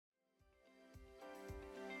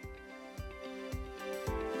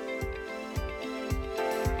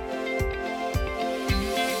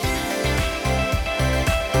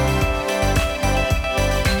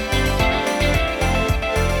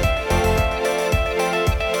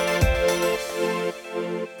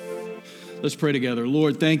Let's pray together.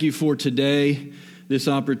 Lord, thank you for today, this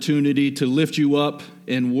opportunity to lift you up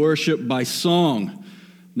and worship by song.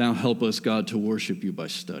 Now help us, God, to worship you by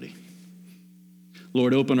study.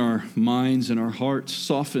 Lord, open our minds and our hearts,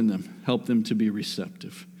 soften them, help them to be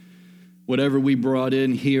receptive. Whatever we brought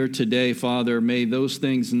in here today, Father, may those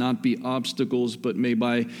things not be obstacles, but may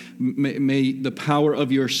the power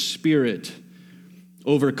of your Spirit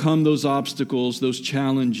overcome those obstacles, those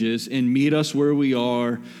challenges, and meet us where we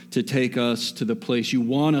are to take us to the place you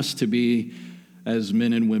want us to be as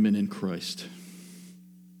men and women in Christ.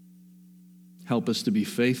 Help us to be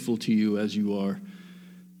faithful to you as you are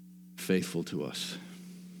faithful to us.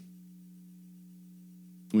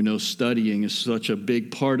 We know studying is such a big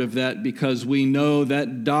part of that because we know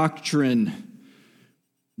that doctrine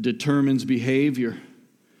determines behavior.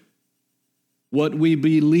 What we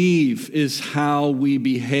believe is how we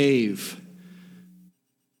behave.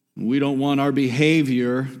 We don't want our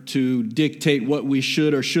behavior to dictate what we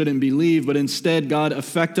should or shouldn't believe, but instead, God,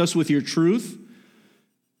 affect us with your truth.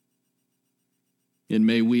 And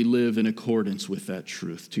may we live in accordance with that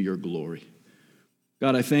truth to your glory.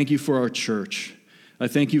 God, I thank you for our church. I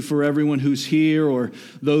thank you for everyone who's here or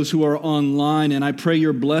those who are online, and I pray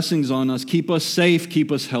your blessings on us. Keep us safe, keep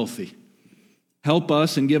us healthy. Help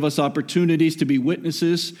us and give us opportunities to be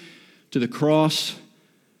witnesses to the cross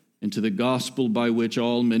and to the gospel by which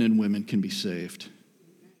all men and women can be saved.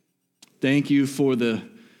 Thank you for the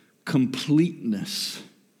completeness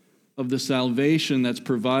of the salvation that's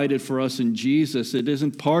provided for us in Jesus. It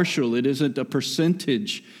isn't partial, it isn't a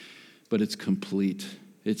percentage, but it's complete.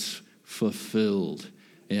 It's fulfilled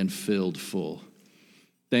and filled full.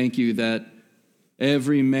 Thank you that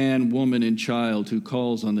every man, woman, and child who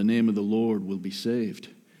calls on the name of the Lord will be saved.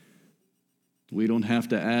 We don't have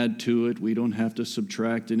to add to it. We don't have to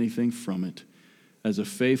subtract anything from it. As a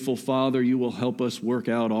faithful Father, you will help us work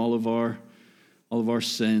out all of our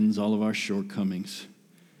sins, all of our shortcomings.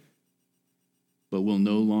 But we'll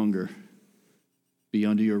no longer be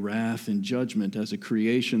under your wrath and judgment as a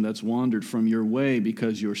creation that's wandered from your way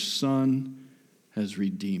because your Son has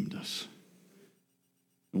redeemed us.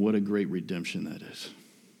 And what a great redemption that is.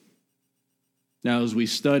 Now, as we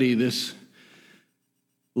study this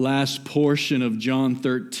last portion of John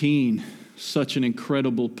 13, such an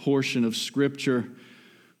incredible portion of Scripture,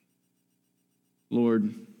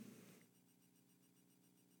 Lord,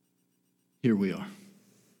 here we are.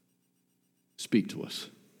 Speak to us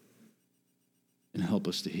and help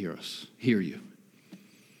us to hear you,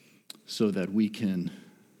 so that we can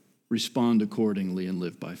respond accordingly and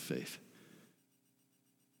live by faith.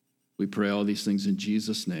 We pray all these things in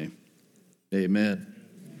Jesus' name. Amen.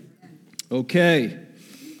 Okay,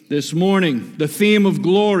 this morning, the theme of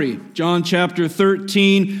glory, John chapter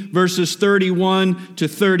 13, verses 31 to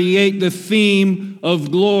 38, the theme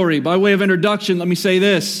of glory. By way of introduction, let me say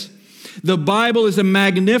this. The Bible is a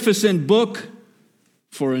magnificent book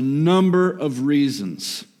for a number of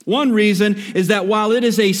reasons. One reason is that while it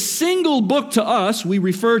is a single book to us, we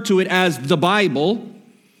refer to it as the Bible.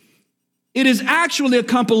 It is actually a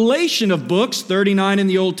compilation of books, 39 in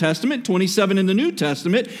the Old Testament, 27 in the New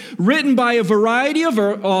Testament, written by a variety of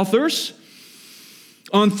authors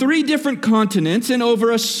on 3 different continents and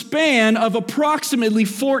over a span of approximately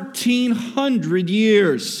 1,400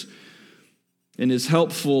 years. In his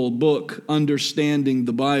helpful book, Understanding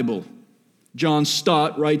the Bible, John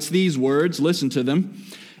Stott writes these words, listen to them.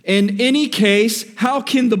 In any case, how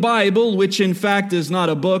can the Bible, which in fact is not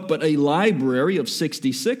a book but a library of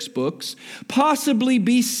 66 books, possibly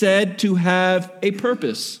be said to have a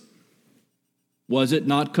purpose? Was it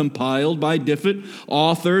not compiled by different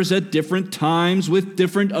authors at different times with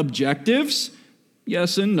different objectives?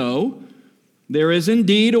 Yes and no. There is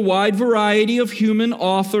indeed a wide variety of human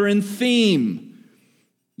author and theme.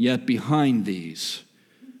 Yet behind these,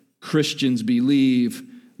 Christians believe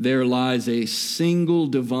there lies a single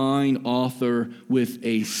divine author with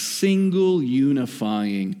a single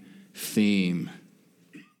unifying theme.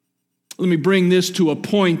 Let me bring this to a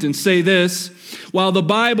point and say this. While the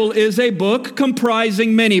Bible is a book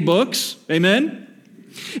comprising many books, amen?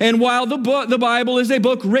 And while the Bible is a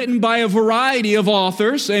book written by a variety of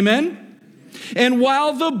authors, amen? And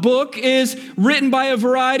while the book is written by a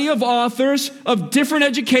variety of authors of different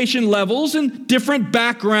education levels and different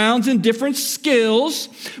backgrounds and different skills,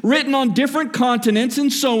 written on different continents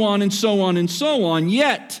and so on and so on and so on,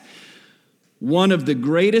 yet one of the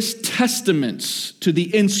greatest testaments to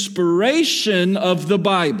the inspiration of the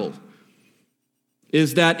Bible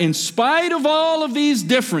is that in spite of all of these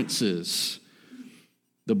differences,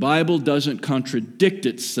 the Bible doesn't contradict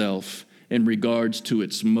itself in regards to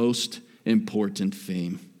its most important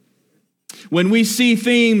theme. When we see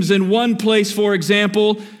themes in one place, for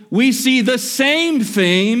example, we see the same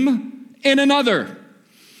theme in another.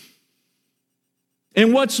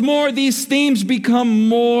 And what's more, these themes become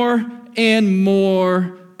more and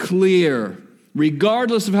more clear.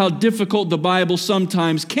 Regardless of how difficult the Bible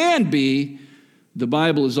sometimes can be, the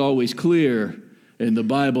Bible is always clear, and the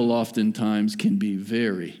Bible oftentimes can be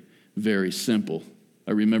very, very simple.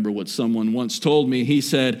 I remember what someone once told me. He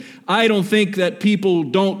said, I don't think that people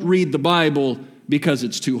don't read the Bible because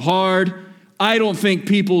it's too hard. I don't think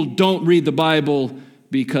people don't read the Bible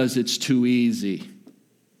because it's too easy.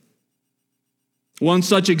 One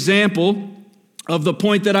such example of the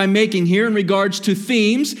point that I'm making here in regards to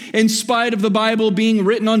themes, in spite of the Bible being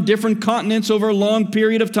written on different continents over a long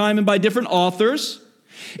period of time and by different authors,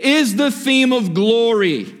 is the theme of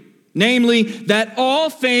glory. Namely, that all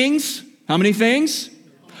things, how many things?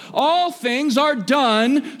 All things are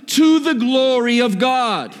done to the glory of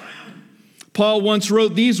God. Paul once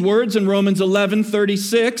wrote these words in Romans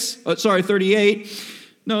 38.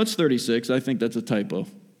 No, it's 36. I think that's a typo.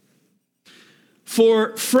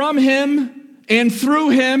 For from him and through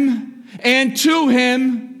him and to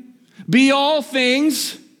him be all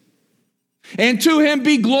things, and to him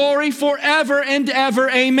be glory forever and ever.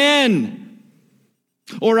 Amen.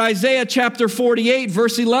 Or Isaiah chapter 48,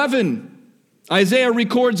 verse 11. Isaiah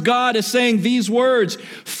records God as saying these words,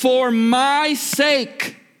 for my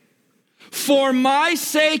sake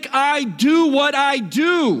I do what I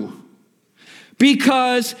do,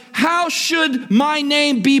 because how should my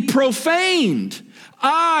name be profaned?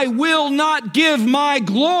 I will not give my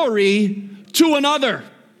glory to another.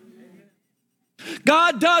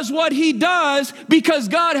 God does what he does because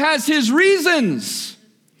God has his reasons.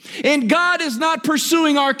 And God is not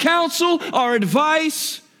pursuing our counsel, our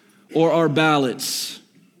advice, or our ballots,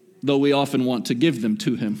 though we often want to give them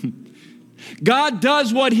to him. God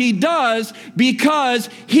does what he does because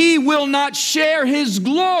he will not share his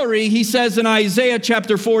glory. He says in Isaiah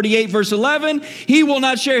chapter 48, verse 11, he will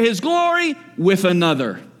not share his glory with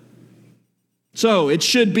another. So it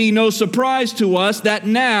should be no surprise to us that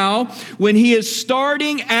now, when he is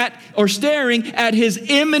staring at his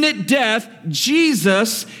imminent death,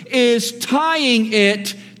 Jesus is tying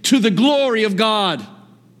it to the glory of God.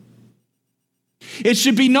 It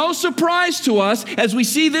should be no surprise to us as we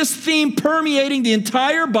see this theme permeating the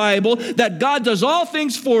entire Bible, that God does all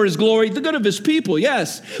things for his glory, the good of his people,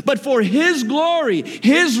 yes, but for his glory,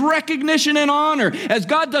 his recognition and honor. As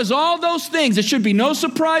God does all those things, it should be no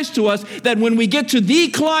surprise to us that when we get to the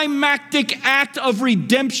climactic act of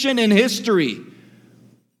redemption in history,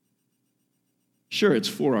 sure, it's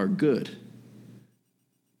for our good,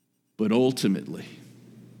 but ultimately,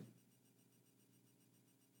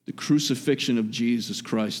 the crucifixion of Jesus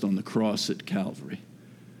Christ on the cross at Calvary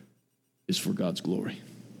is for God's glory.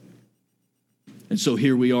 And so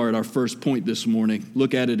here we are at our first point this morning.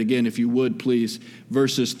 Look at it again, if you would, please.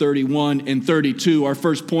 Verses 31 and 32. Our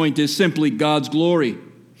first point is simply God's glory.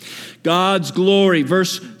 God's glory.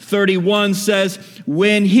 Verse 31 says,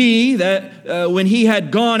 when he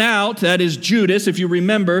had gone out, that is Judas, if you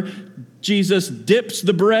remember, Jesus dips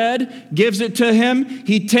the bread, gives it to him.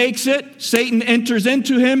 He takes it. Satan enters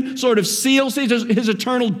into him, sort of seals his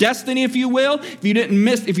eternal destiny, if you will.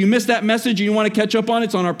 If you missed that message and you want to catch up on it,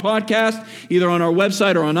 it's on our podcast, either on our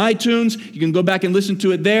website or on iTunes. You can go back and listen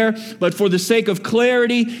to it there. But for the sake of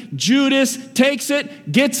clarity, Judas takes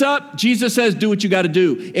it, gets up. Jesus says, do what you got to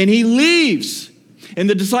do. And he leaves. And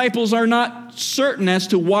the disciples are not certain as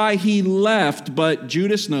to why he left, but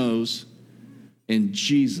Judas knows. And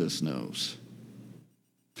Jesus knows.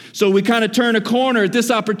 So we kind of turn a corner at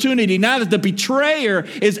this opportunity. Now that the betrayer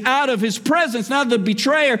is out of his presence, now that the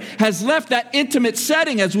betrayer has left that intimate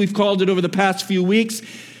setting, as we've called it over the past few weeks,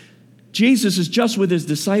 Jesus is just with his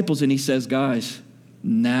disciples and he says, guys,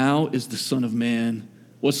 now is the Son of Man,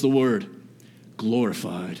 what's the word?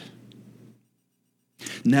 Glorified.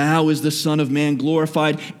 Now is the Son of Man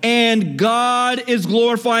glorified, and God is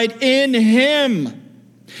glorified in him.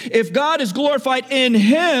 If God is glorified in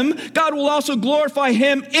him, God will also glorify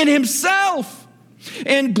him in himself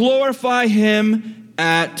and glorify him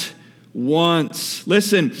at once.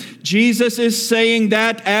 Listen, Jesus is saying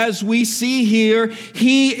that, as we see here,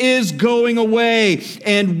 he is going away,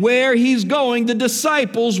 and where he's going, the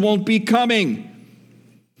disciples won't be coming.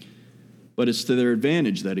 But it's to their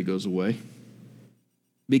advantage that he goes away.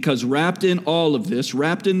 Because wrapped in all of this,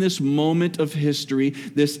 wrapped in this moment of history,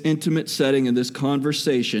 this intimate setting and this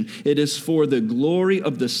conversation, it is for the glory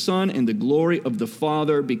of the Son and the glory of the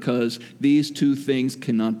Father, because these two things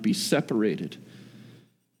cannot be separated.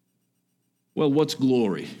 Well, what's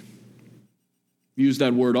glory? Used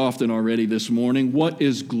that word often already this morning. What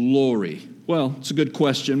is glory? Well, it's a good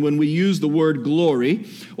question. When we use the word glory,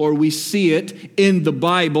 or we see it in the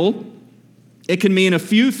Bible, it can mean a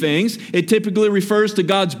few things. It typically refers to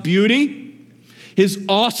God's beauty, His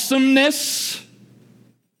awesomeness,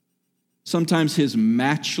 sometimes His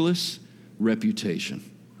matchless reputation.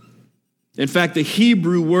 In fact, the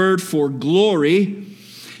Hebrew word for glory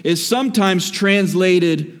is sometimes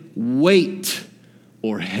translated weight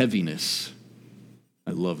or heaviness.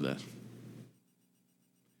 I love that.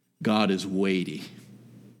 God is weighty.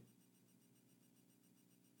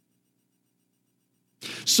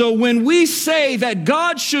 So when we say that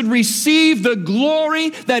God should receive the glory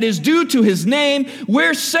that is due to His name,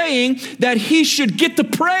 we're saying that He should get the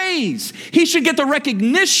praise. He should get the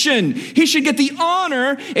recognition. He should get the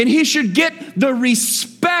honor, and He should get the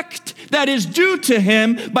respect that is due to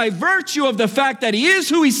Him by virtue of the fact that He is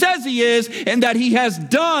who He says He is and that He has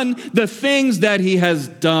done the things that He has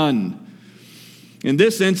done. In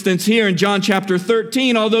this instance here in John chapter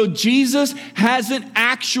 13, although Jesus hasn't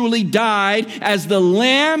actually died as the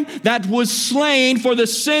lamb that was slain for the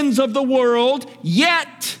sins of the world,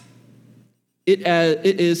 yet it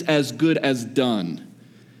is as good as done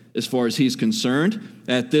as far as He's concerned.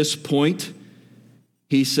 At this point,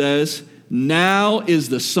 He says, now is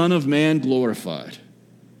the Son of Man glorified.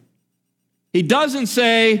 He doesn't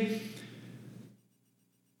say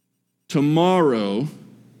tomorrow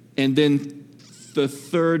and then the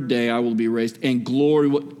third day I will be raised, and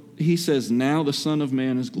glory. He says, now the Son of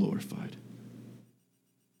Man is glorified.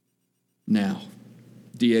 Now.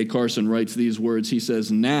 D.A. Carson writes these words. He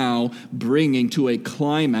says, now bringing to a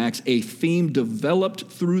climax a theme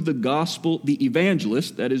developed through the gospel, the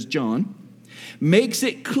evangelist, that is John, makes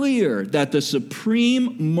it clear that the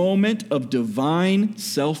supreme moment of divine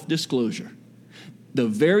self-disclosure, the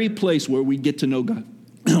very place where we get to know God,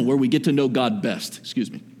 where we get to know God best,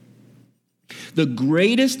 the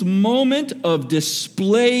greatest moment of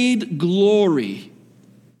displayed glory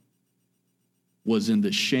was in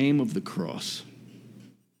the shame of the cross.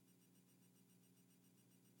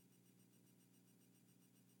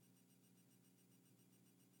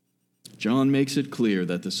 John makes it clear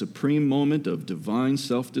that the supreme moment of divine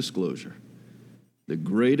self-disclosure, the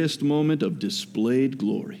greatest moment of displayed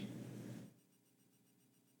glory,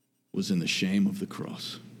 was in the shame of the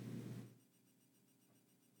cross.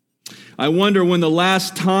 I wonder when the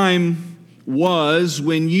last time was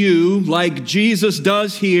when you, like Jesus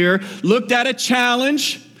does here, looked at a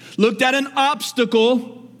challenge, looked at an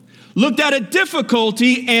obstacle, looked at a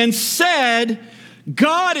difficulty, and said,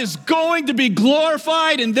 God is going to be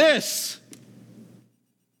glorified in this.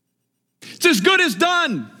 It's as good as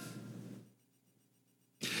done.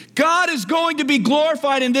 God is going to be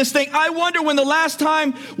glorified in this thing. I wonder when the last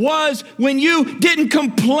time was when you didn't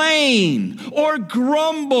complain or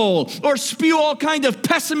grumble or spew all kind of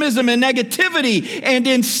pessimism and negativity and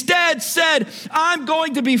instead said, I'm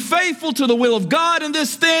going to be faithful to the will of God in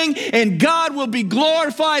this thing, and God will be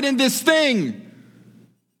glorified in this thing.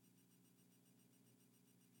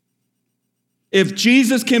 If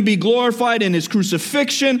Jesus can be glorified in His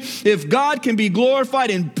crucifixion, if God can be glorified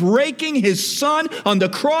in breaking His Son on the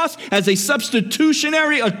cross as a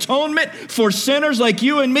substitutionary atonement for sinners like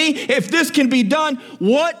you and me, if this can be done,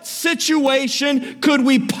 what situation could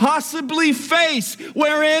we possibly face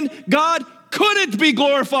wherein God couldn't be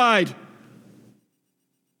glorified?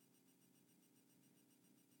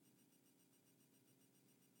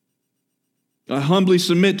 I humbly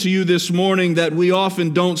submit to you this morning that we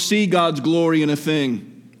often don't see God's glory in a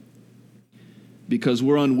thing because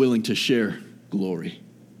we're unwilling to share glory.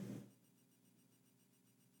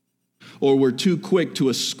 Or we're too quick to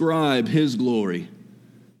ascribe His glory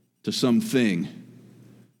to something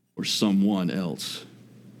or someone else.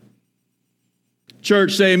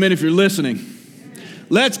 Church, say amen if you're listening.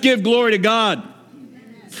 Let's give glory to God.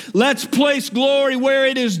 Let's place glory where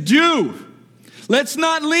it is due. Let's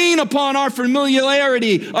not lean upon our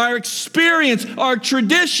familiarity, our experience, our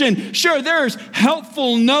tradition. Sure, there's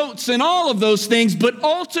helpful notes and all of those things, but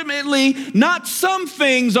ultimately, not some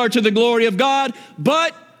things are to the glory of God,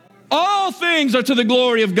 but all things are to the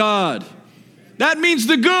glory of God. That means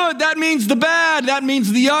the good, that means the bad, that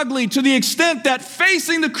means the ugly, to the extent that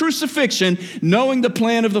facing the crucifixion, knowing the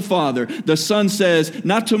plan of the Father, the Son says,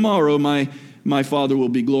 not tomorrow my Father will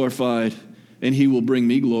be glorified, and He will bring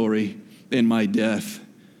me glory in my death,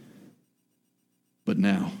 but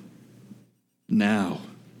now.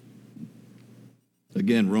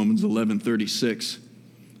 Again, Romans 11:36.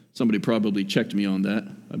 Somebody probably checked me on that.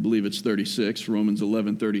 I believe it's 36, Romans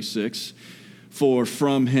 11:36. For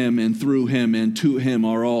from Him and through Him and to Him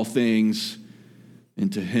are all things,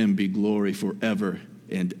 and to him be glory forever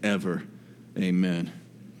and ever. Amen.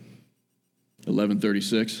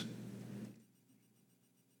 11:36.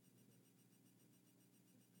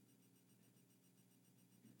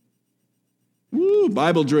 Woo,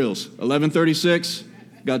 Bible drills. 11:36.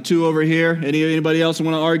 Got two over here. Anybody else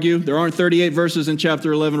want to argue? There aren't 38 verses in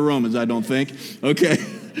chapter 11 of Romans, I don't think. Okay.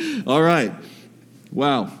 All right.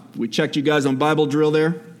 Wow. We checked you guys on Bible drill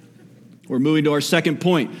there. We're moving to our second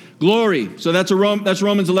point. Glory. So that's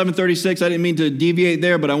Romans 11:36. I didn't mean to deviate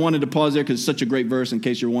there, but I wanted to pause there because it's such a great verse. In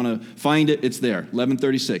case you want to find it, it's there.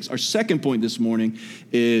 11:36. Our second point this morning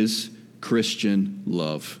is Christian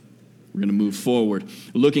love. We're going to move forward,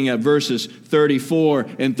 looking at verses 34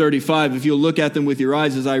 and 35. If you'll look at them with your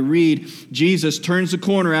eyes as I read, Jesus turns the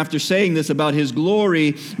corner after saying this about his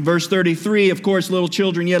glory. Verse 33, of course, little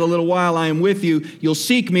children, yet a little while I am with you. You'll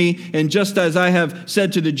seek me, and just as I have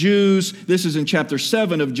said to the Jews, this is in chapter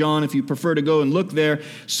 7 of John, if you prefer to go and look there.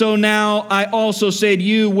 So now I also say to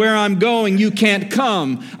you, where I'm going, you can't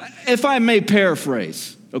come. If I may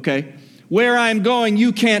paraphrase, okay? Where I'm going,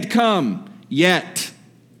 you can't come yet.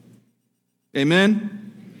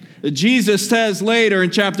 Amen? Jesus says later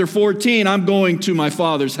in chapter 14, I'm going to my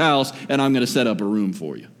Father's house and I'm going to set up a room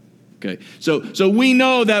for you. Okay, so we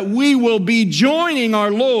know that we will be joining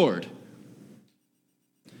our Lord,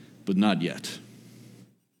 but not yet.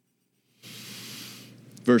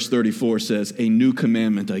 Verse 34 says, a new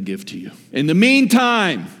commandment I give to you. In the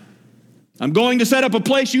meantime, I'm going to set up a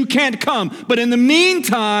place you can't come, but in the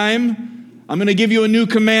meantime, I'm going to give you a new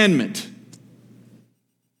commandment.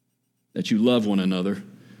 That you love one another,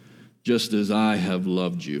 just as I have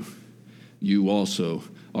loved you. You also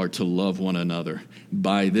are to love one another.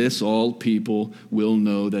 By this all people will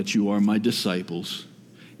know that you are my disciples,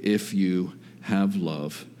 if you have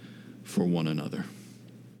love for one another.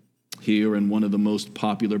 Here in one of the most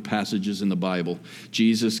popular passages in the Bible,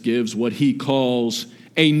 Jesus gives what he calls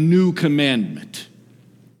a new commandment.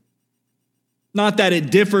 Not that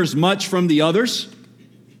it differs much from the others.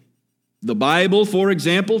 The Bible, for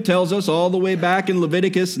example, tells us all the way back in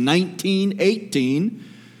Leviticus 19:18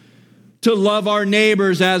 to love our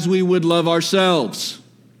neighbors as we would love ourselves.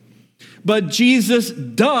 But Jesus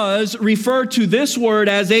does refer to this word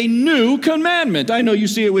as a new commandment. I know you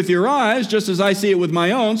see it with your eyes, just as I see it with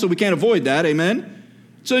my own, so we can't avoid that, amen?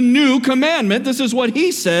 It's a new commandment. This is what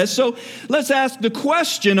he says. So let's ask the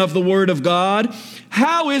question of the Word of God.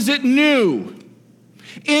 How is it new?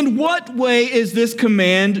 In what way is this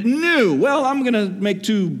command new? Well, I'm going to make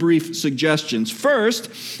two brief suggestions.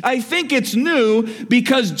 First, I think it's new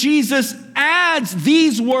because Jesus adds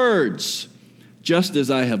these words, just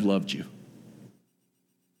as I have loved you.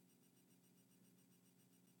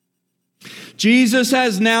 Jesus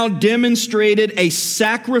has now demonstrated a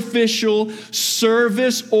sacrificial,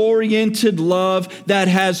 service-oriented love that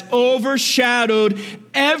has overshadowed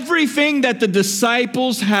everything that the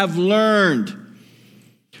disciples have learned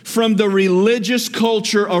from the religious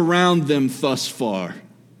culture around them thus far.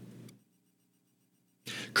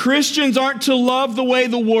 Christians aren't to love the way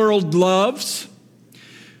the world loves.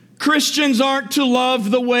 Christians aren't to love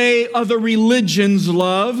the way other religions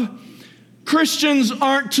love. Christians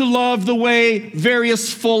aren't to love the way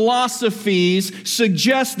various philosophies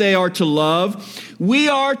suggest they are to love. We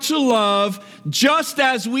are to love just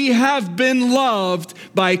as we have been loved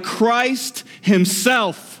by Christ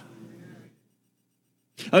himself.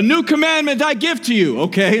 A new commandment I give to you.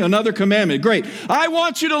 Okay, another commandment. Great. I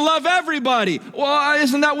want you to love everybody. Well,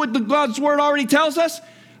 isn't that what God's word already tells us?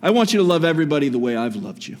 I want you to love everybody the way I've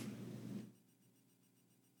loved you.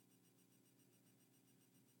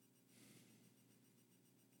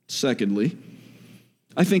 Secondly,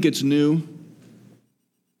 I think it's new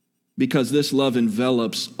because this love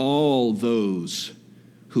envelops all those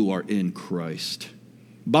who are in Christ.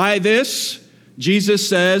 By this, Jesus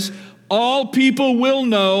says, all people will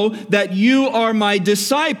know that you are my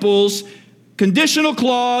disciples. Conditional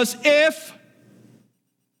clause, if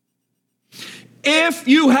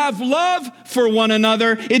you have love for one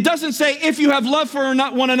another. It doesn't say if you have love for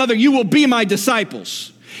one another, you will be my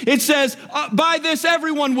disciples. It says, by this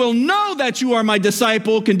everyone will know that you are my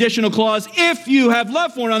disciple, conditional clause, if you have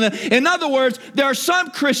love for one another. In other words, there are some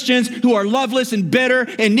Christians who are loveless and bitter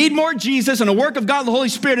and need more Jesus and a work of God and the Holy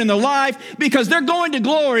Spirit in their life because they're going to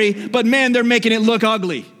glory, but man, they're making it look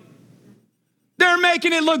ugly. They're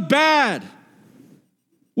making it look bad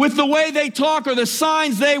with the way they talk or the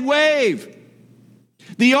signs they wave,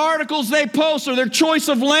 the articles they post or their choice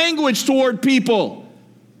of language toward people.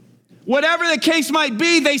 Whatever the case might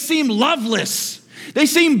be, they seem loveless. They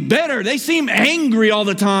seem bitter. They seem angry all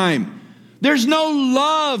the time. There's no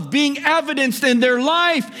love being evidenced in their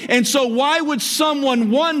life. And so why would someone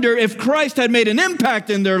wonder if Christ had made an impact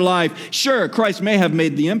in their life? Sure, Christ may have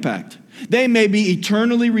made the impact. They may be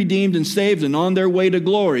eternally redeemed and saved and on their way to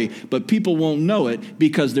glory, but people won't know it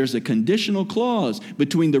because there's a conditional clause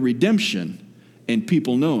between the redemption and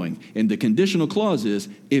people knowing. And the conditional clause is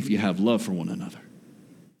if you have love for one another.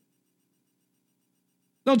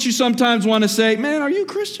 Don't you sometimes want to say, man, are you a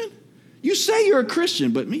Christian? You say you're a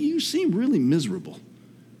Christian, but you seem really miserable.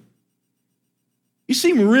 You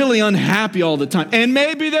seem really unhappy all the time. And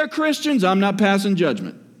maybe they're Christians. I'm not passing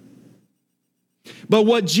judgment. But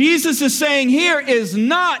what Jesus is saying here is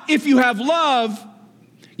not if you have love,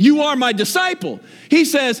 you are my disciple. He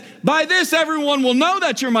says, by this everyone will know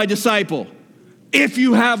that you're my disciple. If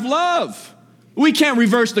you have love. We can't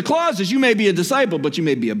reverse the clauses. You may be a disciple, but you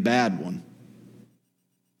may be a bad one.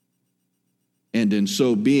 And in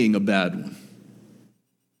so being a bad one,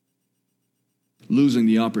 losing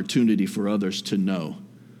the opportunity for others to know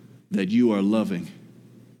that you are loving,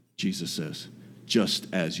 Jesus says, just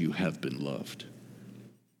as you have been loved.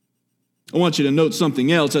 I want you to note something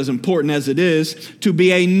else, as important as it is to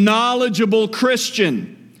be a knowledgeable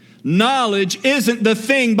Christian. Knowledge isn't the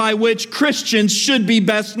thing by which Christians should be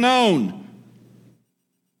best known.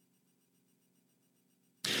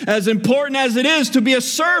 As important as it is to be a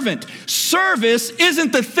servant, service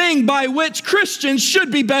isn't the thing by which Christians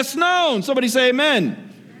should be best known. Somebody say amen.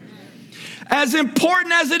 As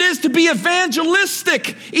important as it is to be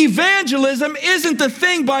evangelistic, evangelism isn't the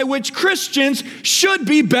thing by which Christians should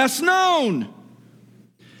be best known.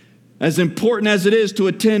 As important as it is to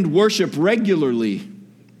attend worship regularly,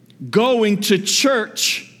 going to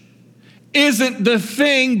church isn't the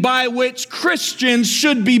thing by which Christians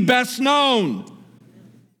should be best known.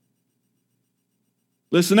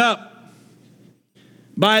 Listen up.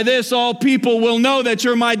 By this, all people will know that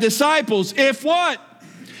you're my disciples. If what?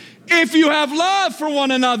 If you have love for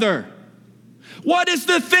one another. What is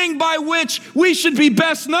the thing by which we should be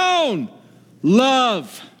best known?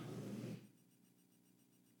 Love.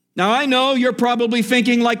 Now, I know you're probably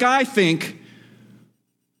thinking like I think.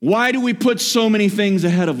 Why do we put so many things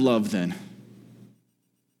ahead of love then?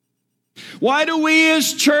 Why do we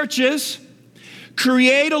as churches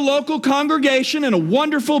create a local congregation in a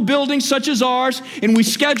wonderful building such as ours, and we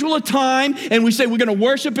schedule a time, and we say we're going to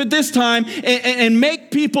worship at this time, and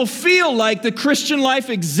make people feel like the Christian life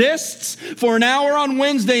exists for an hour on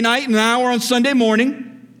Wednesday night and an hour on Sunday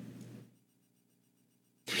morning?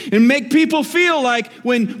 And make people feel like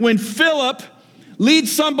when Philip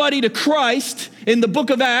leads somebody to Christ in the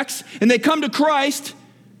book of Acts, and they come to Christ,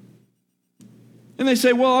 and they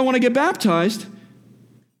say, well, I want to get baptized.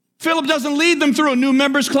 Philip doesn't lead them through a new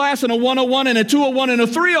members class and a 101 and a 201 and a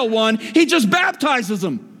 301. He just baptizes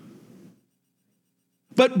them.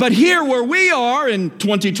 But here where we are in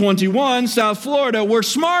 2021, South Florida, we're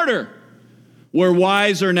smarter. We're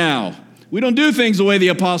wiser now. We don't do things the way the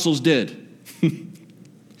apostles did. This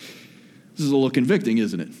is a little convicting,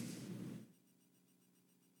 isn't it?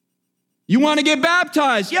 You want to get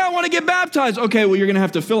baptized? Yeah, I want to get baptized. Okay, well, you're going to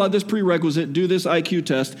have to fill out this prerequisite, do this IQ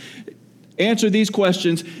test, answer these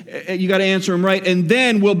questions. You got to answer them right, and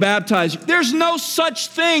then we'll baptize you. There's no such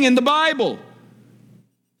thing in the Bible.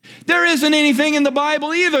 There isn't anything in the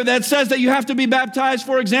Bible either that says that you have to be baptized,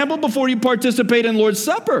 for example, before you participate in Lord's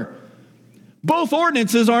Supper. Both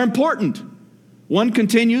ordinances are important. One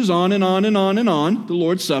continues on and on and on and on, the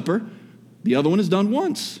Lord's Supper. The other one is done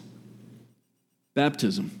once.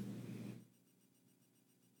 Baptism.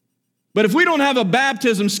 But if we don't have a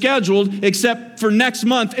baptism scheduled except for next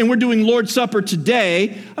month and we're doing Lord's Supper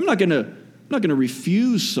today, I'm not going to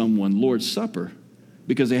refuse someone Lord's Supper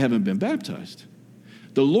because they haven't been baptized.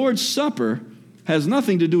 The Lord's Supper has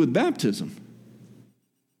nothing to do with baptism.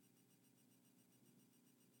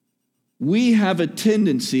 We have a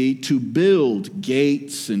tendency to build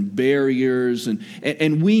gates and barriers,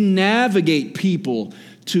 and we navigate people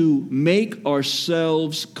to make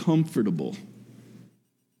ourselves comfortable.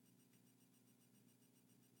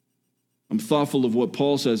 I'm thoughtful of what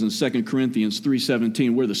Paul says in 2 Corinthians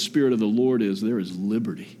 3:17, where the Spirit of the Lord is, there is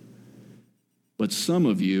liberty. But some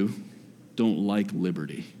of you don't like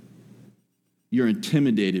liberty. You're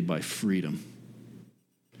intimidated by freedom.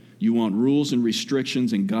 You want rules and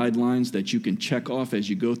restrictions and guidelines that you can check off as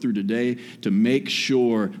you go through today to make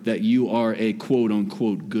sure that you are a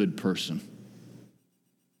quote-unquote good person.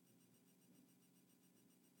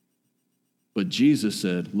 But Jesus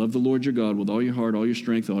said, love the Lord your God with all your heart, all your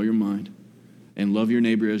strength, all your mind, and love your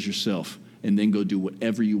neighbor as yourself, and then go do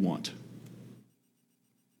whatever you want.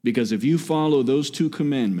 Because if you follow those two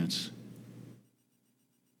commandments,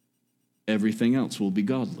 everything else will be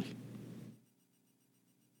godly.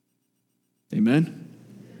 Amen?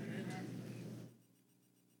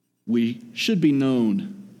 We should be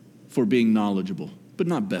known for being knowledgeable, but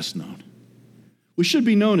not best known. We should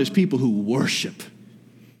be known as people who worship,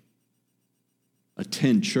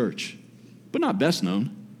 attend church, but not best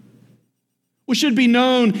known. We should be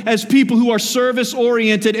known as people who are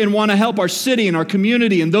service-oriented and want to help our city and our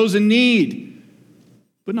community and those in need,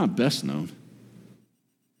 but not best known.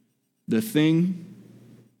 The thing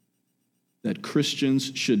that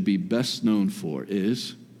Christians should be best known for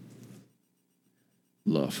is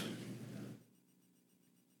love.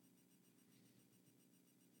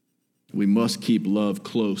 We must keep love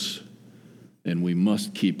close, and we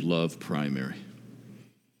must keep love primary,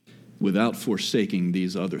 without forsaking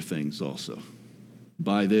these other things also.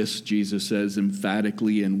 By this, Jesus says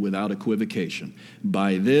emphatically and without equivocation,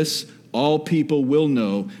 by this all people will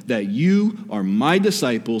know that you are my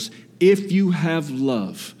disciples if you have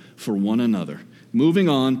love for one another. Moving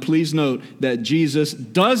on, please note that Jesus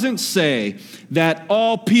doesn't say that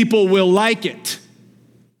all people will like it.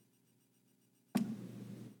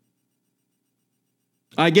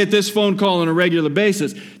 I get this phone call on a regular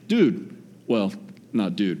basis.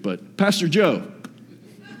 Pastor Joe,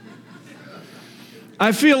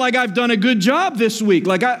 I feel like I've done a good job this week.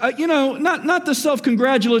 Like, not the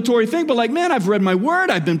self-congratulatory thing, but like, man, I've read my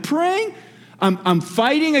word. I've been praying. I'm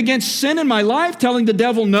fighting against sin in my life, telling the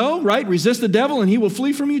devil no, right? Resist the devil and he will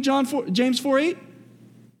flee from you, James 4:8.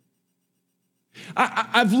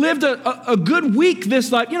 I've lived a good week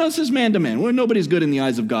this life. This is man to man. Well, nobody's good in the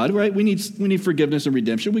eyes of God, right? We need forgiveness and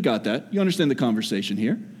redemption. We got that. You understand the conversation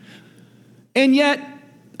here. And yet,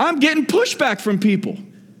 I'm getting pushback from people.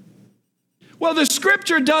 Well, the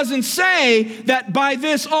scripture doesn't say that by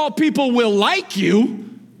this all people will like you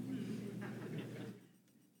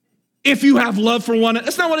if you have love for one another.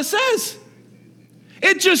 That's not what it says.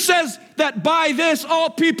 It just says that by this all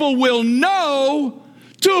people will know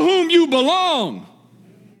to whom you belong.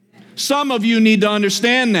 Some of you need to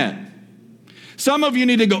understand that. Some of you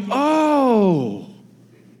need to go, oh,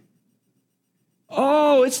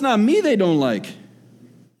 it's not me they don't like.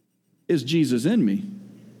 It's Jesus in me.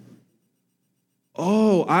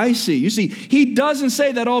 Oh, I see. You see, he doesn't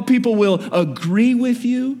say that all people will agree with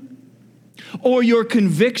you or your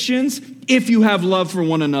convictions if you have love for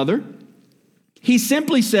one another. He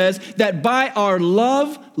simply says that by our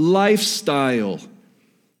love lifestyle,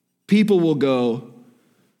 people will go,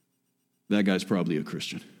 that guy's probably a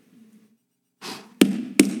Christian.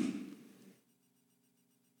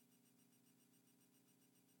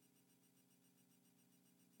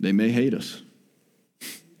 They may hate us.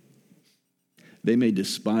 They may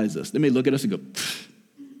despise us. They may look at us and go, pfft.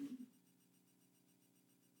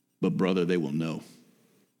 But brother, they will know.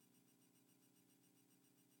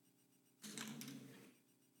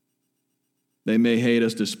 They may hate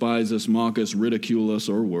us, despise us, mock us, ridicule us,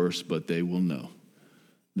 or worse, but they will know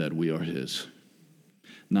that we are his.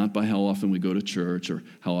 Not by how often we go to church or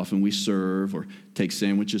how often we serve or take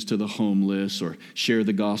sandwiches to the homeless or share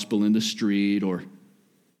the gospel in the street or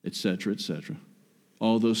et cetera, et cetera.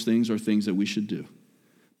 All those things are things that we should do.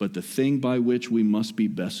 But the thing by which we must be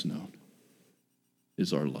best known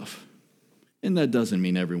is our love. And that doesn't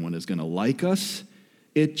mean everyone is going to like us.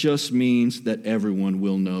 It just means that everyone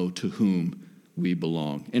will know to whom we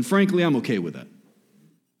belong. And frankly, I'm okay with that.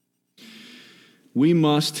 We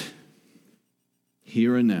must,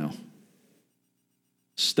 here and now,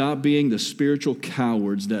 stop being the spiritual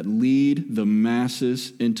cowards that lead the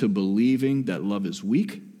masses into believing that love is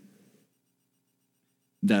weak,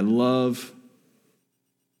 that love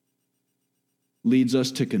leads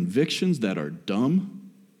us to convictions that are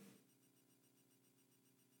dumb,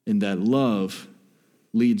 and that love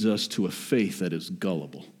leads us to a faith that is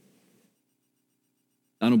gullible.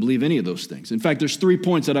 I don't believe any of those things. In fact, there's 3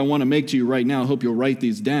 points that I want to make to you right now. I hope you'll write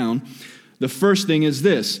these down. The first thing is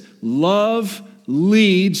this: love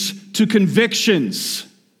leads to convictions.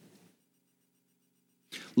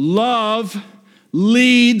 Love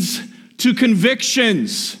leads to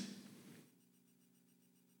convictions.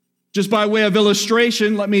 Just by way of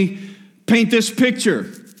illustration, let me paint this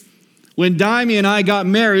picture. When Dimey and I got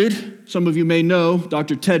married, some of you may know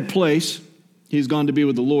Dr. Ted Place. He's gone to be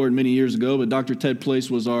with the Lord many years ago, but Dr. Ted Place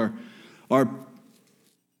was our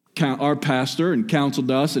pastor and counseled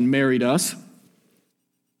us and married us.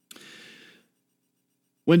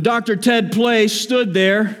 When Dr. Ted Place stood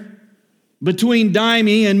there between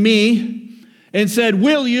Dimey and me and said,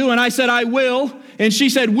 "Will you?" and I said, "I will." And she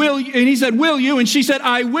said, "Will you?" and he said, "Will you?" and she said,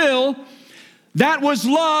 "I will." That was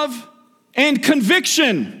love and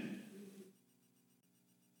conviction.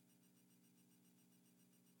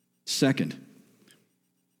 Second,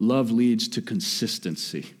 love leads to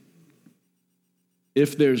consistency.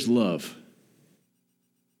 If there's love,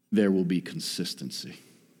 there will be consistency.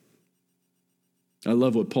 I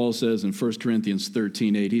love what Paul says in 1 Corinthians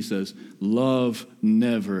 13:8. He says, love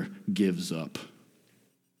never gives up.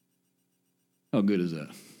 How good is that?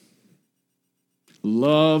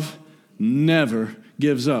 Love never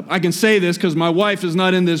gives up. I can say this because my wife is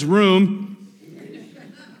not in this room.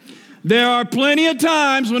 There are plenty of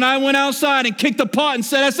times when I went outside and kicked the pot and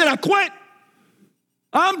said, I quit.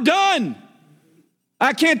 I'm done.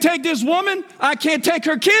 I can't take this woman. I can't take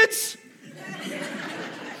her kids.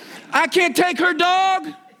 I can't take her dog.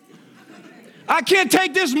 I can't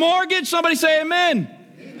take this mortgage. Somebody say amen.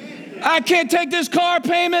 Amen. I can't take this car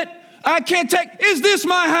payment. Is this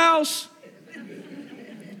my house?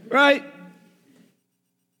 Right?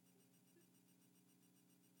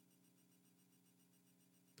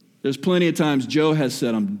 There's plenty of times Joe has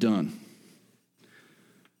said, I'm done.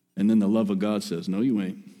 And then the love of God says, no, you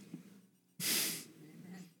ain't.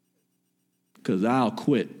 Because I'll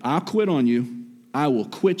quit. I'll quit on you. I will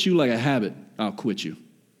quit you like a habit. I'll quit you.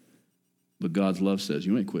 But God's love says,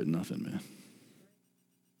 you ain't quitting nothing, man.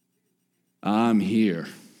 I'm here.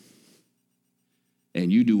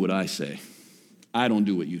 And you do what I say. I don't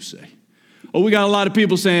do what you say. Oh, we got a lot of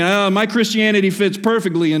people saying, my Christianity fits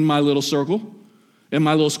perfectly in my little circle, in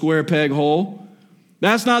my little square peg hole.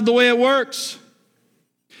 That's not the way it works.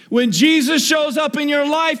 When Jesus shows up in your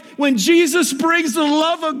life, when Jesus brings the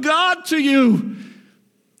love of God to you,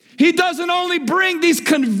 he doesn't only bring these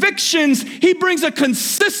convictions, he brings a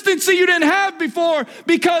consistency you didn't have before,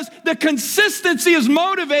 because the consistency is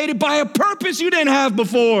motivated by a purpose you didn't have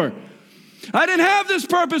before. I didn't have this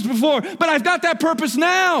purpose before, but I've got that purpose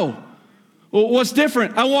now. Well, what's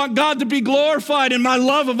different? I want God to be glorified in my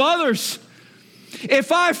love of others.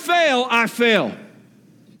 If I fail, I fail.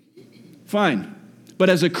 Fine. But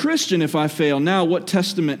as a Christian, if I fail, now what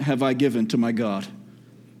testament have I given to my God?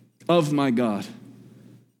 Of my God.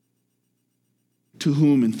 To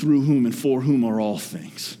whom and through whom and for whom are all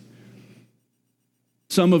things.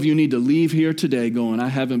 Some of you need to leave here today going, I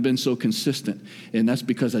haven't been so consistent, and that's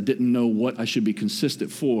because I didn't know what I should be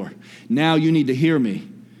consistent for. Now you need to hear me.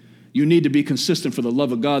 You need to be consistent for the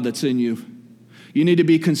love of God that's in you. You need to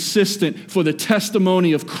be consistent for the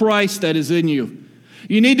testimony of Christ that is in you.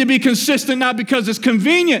 You need to be consistent not because it's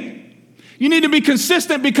convenient. You need to be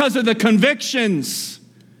consistent because of the convictions.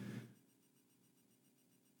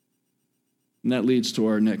 And that leads to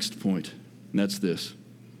our next point, and that's this.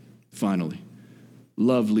 Finally,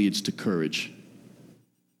 love leads to courage.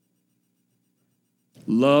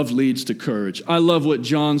 Love leads to courage. I love what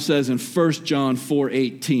John says in 1 John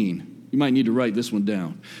 4:18. You might need to write this one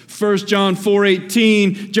down. 1 John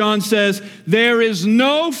 4:18, John says, there is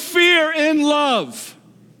no fear in love.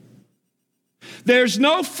 There's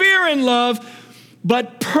no fear in love,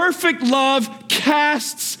 but perfect love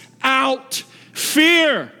casts out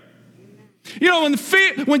fear. You know,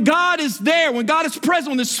 when God is there, when God is present,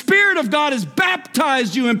 when the Spirit of God has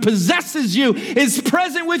baptized you and possesses you, is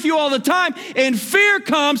present with you all the time, and fear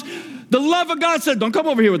comes, the love of God said, don't come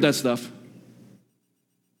over here with that stuff.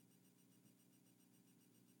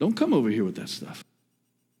 Don't come over here with that stuff.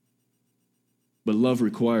 But love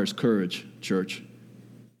requires courage, church.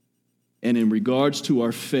 And in regards to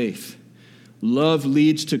our faith, love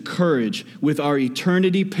leads to courage with our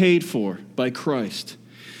eternity paid for by Christ.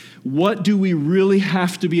 What do we really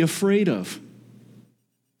have to be afraid of?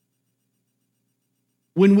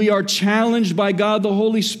 When we are challenged by God the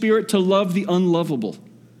Holy Spirit to love the unlovable.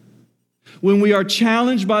 When we are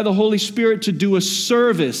challenged by the Holy Spirit to do a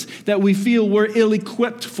service that we feel we're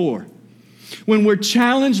ill-equipped for. When we're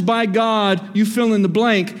challenged by God, you fill in the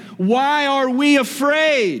blank, why are we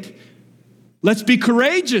afraid? Let's be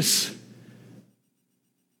courageous.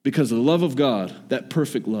 Because the love of God, that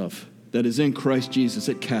perfect love that is in Christ Jesus,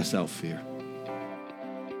 it casts out fear.